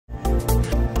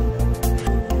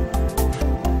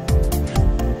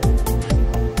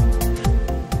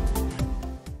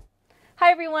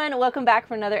everyone, welcome back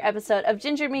for another episode of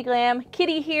Ginger Me Glam.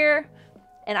 Kitty here,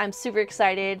 and I'm super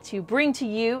excited to bring to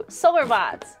you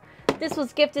SolarBots. This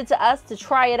was gifted to us to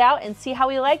try it out and see how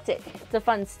we liked it. It's a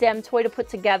fun STEM toy to put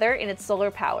together, and it's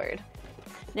solar powered.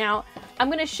 Now, I'm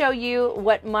going to show you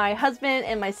what my husband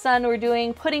and my son were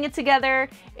doing, putting it together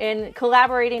and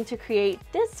collaborating to create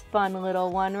this fun little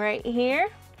one right here.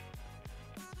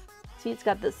 See, it's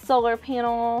got the solar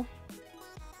panel.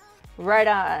 Right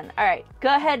on. All right,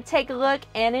 go ahead, take a look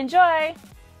and enjoy.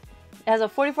 It has a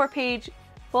 44-page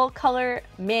full color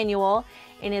manual,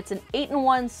 and it's an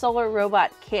 8-in-1 solar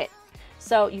robot kit.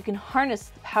 So you can harness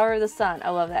the power of the sun.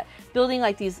 I love that. Building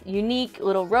like these unique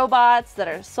little robots that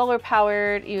are solar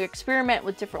powered. You experiment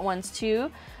with different ones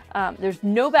too. There's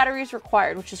no batteries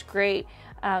required, which is great.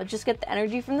 Just get the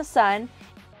energy from the sun.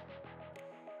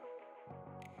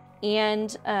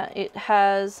 And it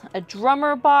has a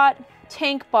drummer bot,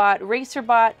 tank bot, racer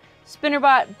bot, spinner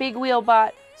bot, big wheel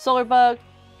bot, solar bug,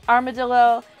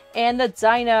 armadillo, and the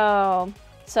dino.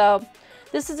 So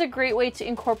this is a great way to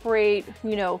incorporate,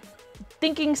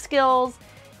 thinking skills,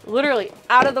 literally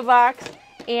out of the box,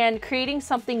 and creating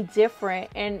something different.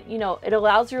 And, it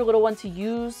allows your little one to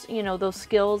use, those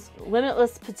skills,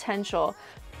 limitless potential.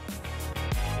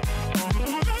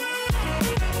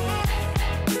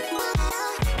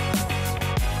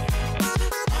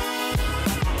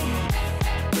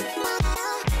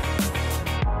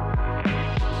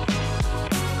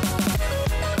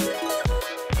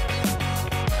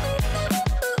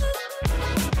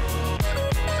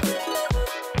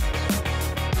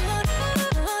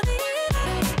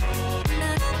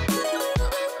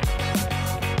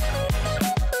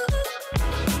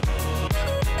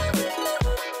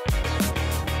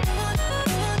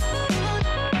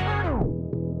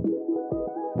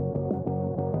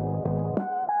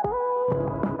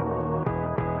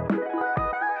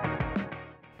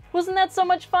 Wasn't that so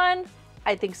much fun?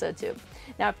 I think so too.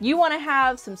 Now, if you want to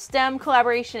have some STEM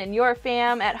collaboration in your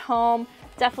fam at home,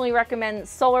 definitely recommend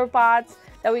SolarBots,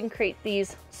 that we can create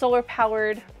these solar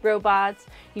powered robots.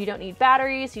 You don't need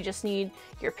batteries, you just need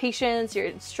your patience, your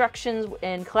instructions,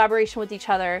 and collaboration with each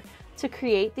other to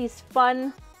create these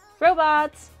fun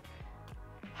robots.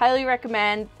 Highly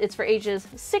recommend. It's for ages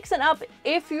 6 and up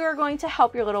if you're going to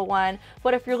help your little one,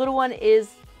 but if your little one is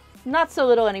not so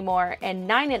little anymore and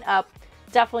 9 and up,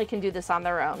 definitely can do this on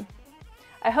their own.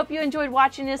 I hope you enjoyed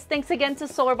watching this. Thanks again to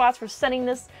SolarBots for sending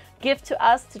this gift to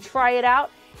us to try it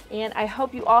out. And I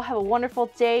hope you all have a wonderful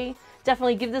day.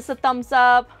 Definitely give this a thumbs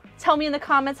up. Tell me in the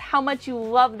comments how much you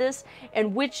love this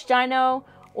and which dino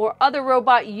or other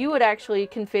robot you would actually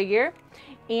configure.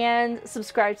 And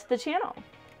subscribe to the channel.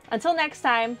 Until next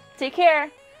time, take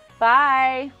care.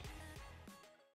 Bye.